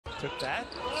Took that.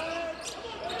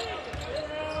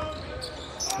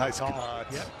 Nice cut.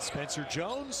 Yep. Spencer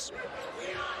Jones.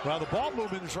 Well, the ball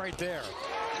movement is right there.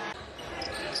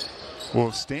 Well,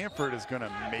 if Stanford is going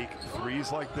to make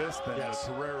threes like this, then yes,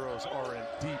 the Toreros are in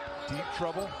deep, deep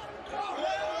trouble.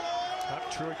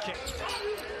 Up true kick.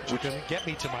 Which didn't get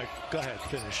me to my. Go ahead,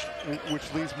 finish.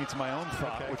 Which leads me to my own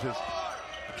thought, which is,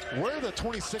 where are the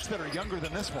 26 that are younger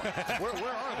than this one? Where are they?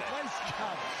 Nice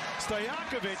job.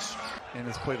 Stojakovic. And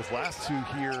has played his last two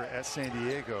here at San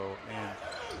Diego, and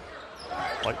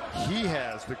like he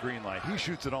has the green light. He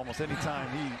shoots it almost any time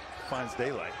he finds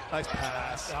daylight. Nice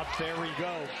pass. Up there we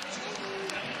go.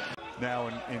 Now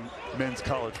in men's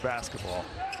college basketball.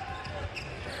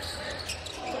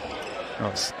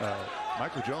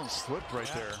 Michael Jones slipped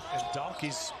right there. And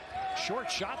Donkey's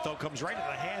short shot, though, comes right into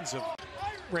the hands of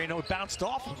Reno. It bounced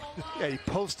off him. Yeah, he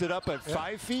posted up at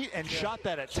 5 feet and shot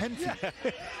that at 10 feet. Yeah.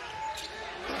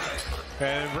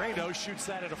 And Reno shoots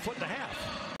that at 1.5 feet.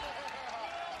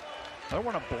 I don't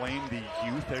want to blame the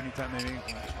youth anytime they make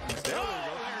mistakes. There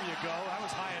you go. That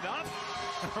was high enough.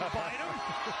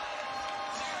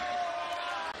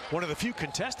 One of the few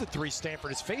contested threes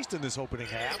Stanford has faced in this opening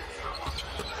half.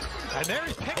 And there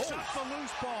he picks up the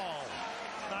loose ball.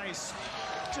 Nice.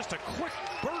 Just a quick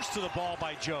burst to the ball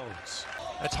by Jones.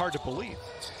 That's hard to believe.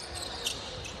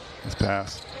 Nice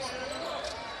pass.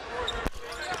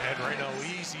 And Reno,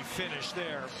 easy finish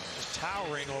there. Just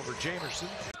towering over Jamerson.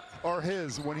 Or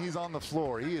his when he's on the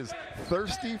floor. He is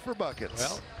thirsty for buckets.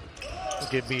 Well, it'll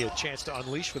give me a chance to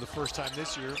unleash for the first time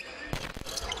this year.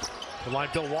 The line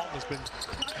Bill Walton has been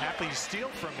happy to steal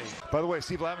from me. By the way,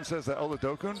 Steve Lavin says that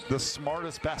Oladokun, the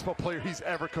smartest basketball player he's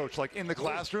ever coached. Like in the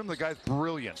classroom, the guy's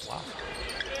brilliant. Wow.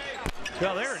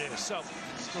 Well, there it is. So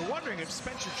we're wondering if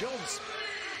Spencer Jones.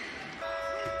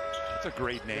 That's a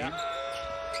great name. Yeah.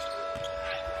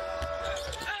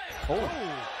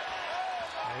 Oh.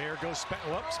 And here goes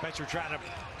Spencer trying to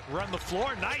run the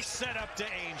floor. Nice setup to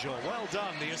Angel. Well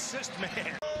done, the assist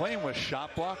man. Playing with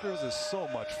shot blockers is so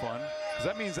much fun. Because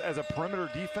that means as a perimeter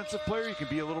defensive player, you can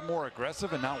be a little more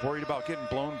aggressive and not worried about getting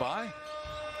blown by.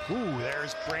 Ooh,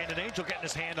 there's Brandon Angel getting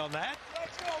his hand on that.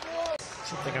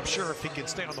 Something I'm sure if he can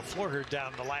stay on the floor here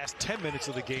down the last 10 minutes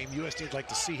of the game, USD would like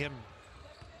to see him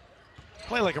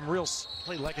play like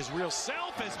his real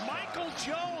self as Michael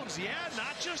Jones. Yeah,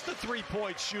 not just the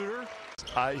three-point shooter.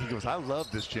 He goes, I love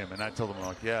this gym. And I told him,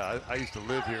 like, yeah, I used to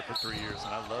live here for 3 years,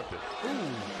 and I loved it.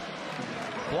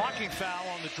 Ooh. Blocking foul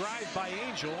on the drive by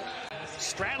Angel.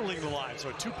 Straddling the line, so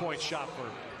a two-point shot for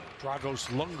Dragos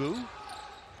Lungu.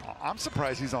 I'm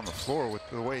surprised he's on the floor with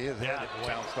the way his head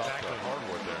bounced off the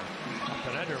hardwood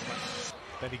there.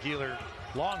 Benny Geeler,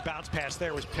 long bounce pass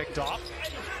there was picked off.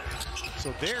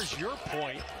 So there's your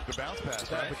point. The bounce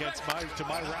pass, Up against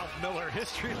my Ralph Miller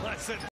history lesson.